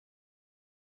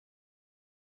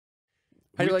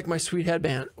How do you like my sweet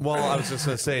headband? Well, I was just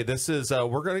gonna say this is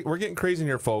we're getting crazy in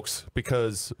here, folks,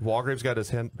 because Walgrave's got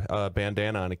his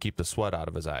bandana on to keep the sweat out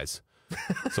of his eyes.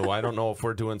 So I don't know if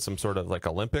we're doing some sort of like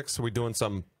Olympics. Are we doing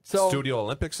some studio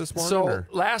Olympics this morning? So or?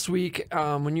 last week,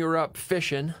 when you were up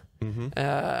fishing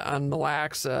on Mille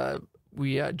Lacs,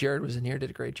 Jared was in here, did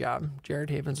a great job. Jared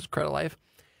Havens was Credit Life.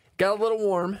 Got a little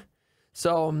warm,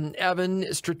 so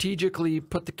Evan strategically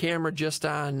put the camera just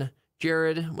on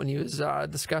Jared when he was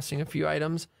discussing a few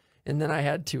items, and then I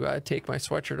had to take my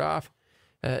sweatshirt off.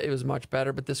 It was much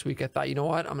better, but this week I thought, you know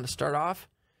what? I'm going to start off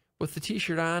with the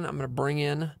T-shirt on. I'm going to bring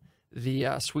in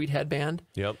the sweet headband.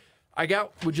 Yep.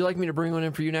 Would you like me to bring one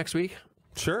in for you next week?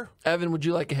 Sure. Evan, would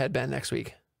you like a headband next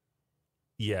week?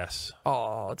 Yes.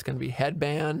 Oh, it's going to be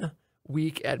headband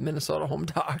week at Minnesota Home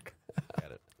Talk.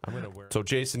 Got it. I'm going to wear it. So,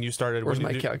 Jason, you started. Where's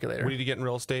my calculator? What did you get in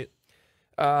real estate?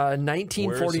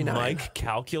 1949. Where's Mike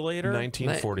Calculator?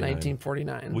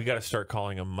 1949. We got to start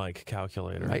calling him Mike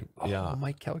Calculator.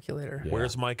 Mike Calculator. Yeah.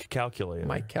 Where's Mike Calculator?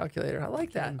 Mike Calculator. I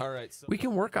like that. All right. So we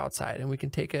can work outside, and we can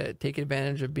take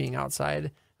advantage of being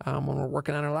outside when we're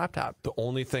working on our laptop. the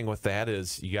only thing with that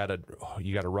is you gotta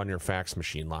run your fax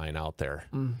machine line out there.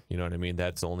 You know what I mean?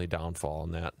 That's the only downfall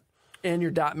in that. And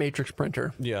your dot matrix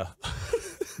printer. Yeah.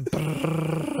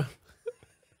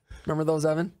 Remember those,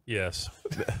 Evan? Yes.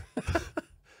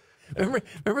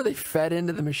 Remember they fed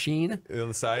into the machine? On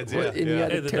the sides, What, yeah. and you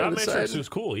had to The tear dot the matrix side? was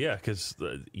cool, yeah, because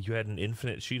you had an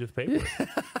infinite sheet of paper.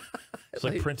 It's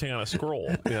like printing on a scroll.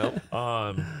 Yeah.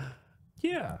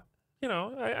 Yeah. You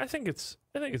know, I think it's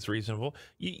reasonable.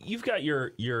 You've got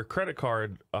your credit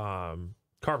card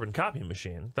carbon copy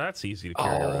machine. That's easy to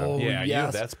carry around. Yeah,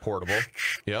 yes. that's portable.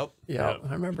 Yep. Yeah,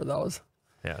 I remember those.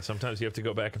 Yeah, sometimes you have to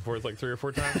go back and forth like 3 or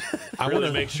 4 times. I want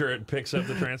to make sure it picks up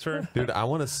the transfer. Dude, I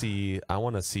want to see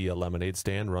a lemonade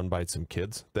stand run by some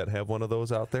kids that have one of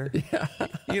those out there. Yeah.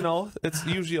 You know, it's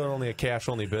usually only a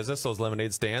cash-only business. Those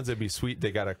lemonade stands, it'd be sweet.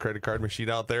 They got a credit card machine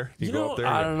out there. You go up there.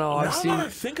 I don't know. Now that I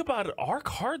think about it, our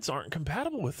cards aren't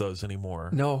compatible with those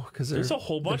anymore. No, because there's a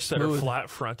whole bunch that are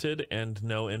flat-fronted and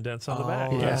no indents on the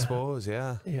back. Yeah. I suppose,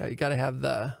 yeah. Yeah, you got to have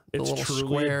the It's little truly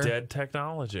square. dead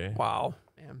technology. Wow.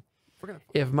 Man.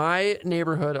 If my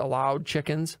neighborhood allowed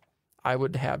chickens, I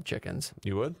would have chickens.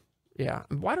 You would? Yeah.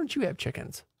 Why don't you have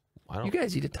chickens? You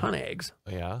guys eat a ton of eggs.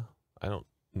 Yeah. I don't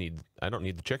need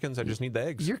the chickens. I just need the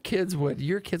eggs. Your kids would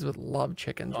love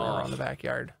chickens around the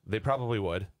backyard. They probably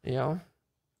would. You know?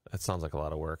 That sounds like a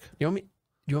lot of work. You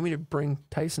want me to bring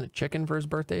Tyson a chicken for his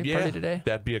birthday party today?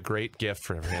 That'd be a great gift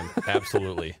for him.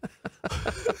 Absolutely.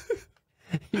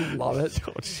 You'd love it.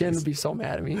 Shin would be so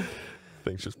mad at me.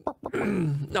 Things just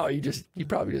No, you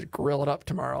probably just grill it up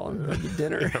tomorrow and make you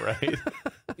dinner. right.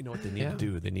 You know what they need to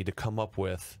do? They need to come up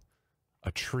with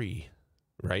a tree,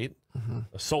 right?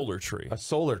 A solar tree. A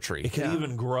solar tree. It can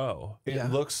even grow.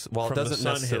 It looks it From the doesn't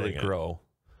sun necessarily hitting it. grow,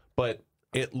 but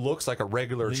it looks like a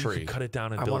regular Then tree. You can cut it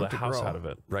down and I build want a it to house grow. out of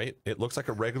it. Right? It looks like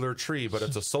a regular tree, but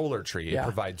it's a solar tree. Yeah. It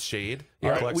provides shade. All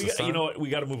It right, collects the sun. you know what? We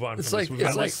got to move on. It's from like this. We've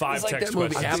got like it's 5 like text that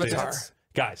movie questions. Avatar.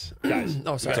 Guys.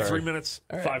 Oh, sorry. We got 3 minutes.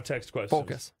 All right. 5 text questions.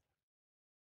 Focus.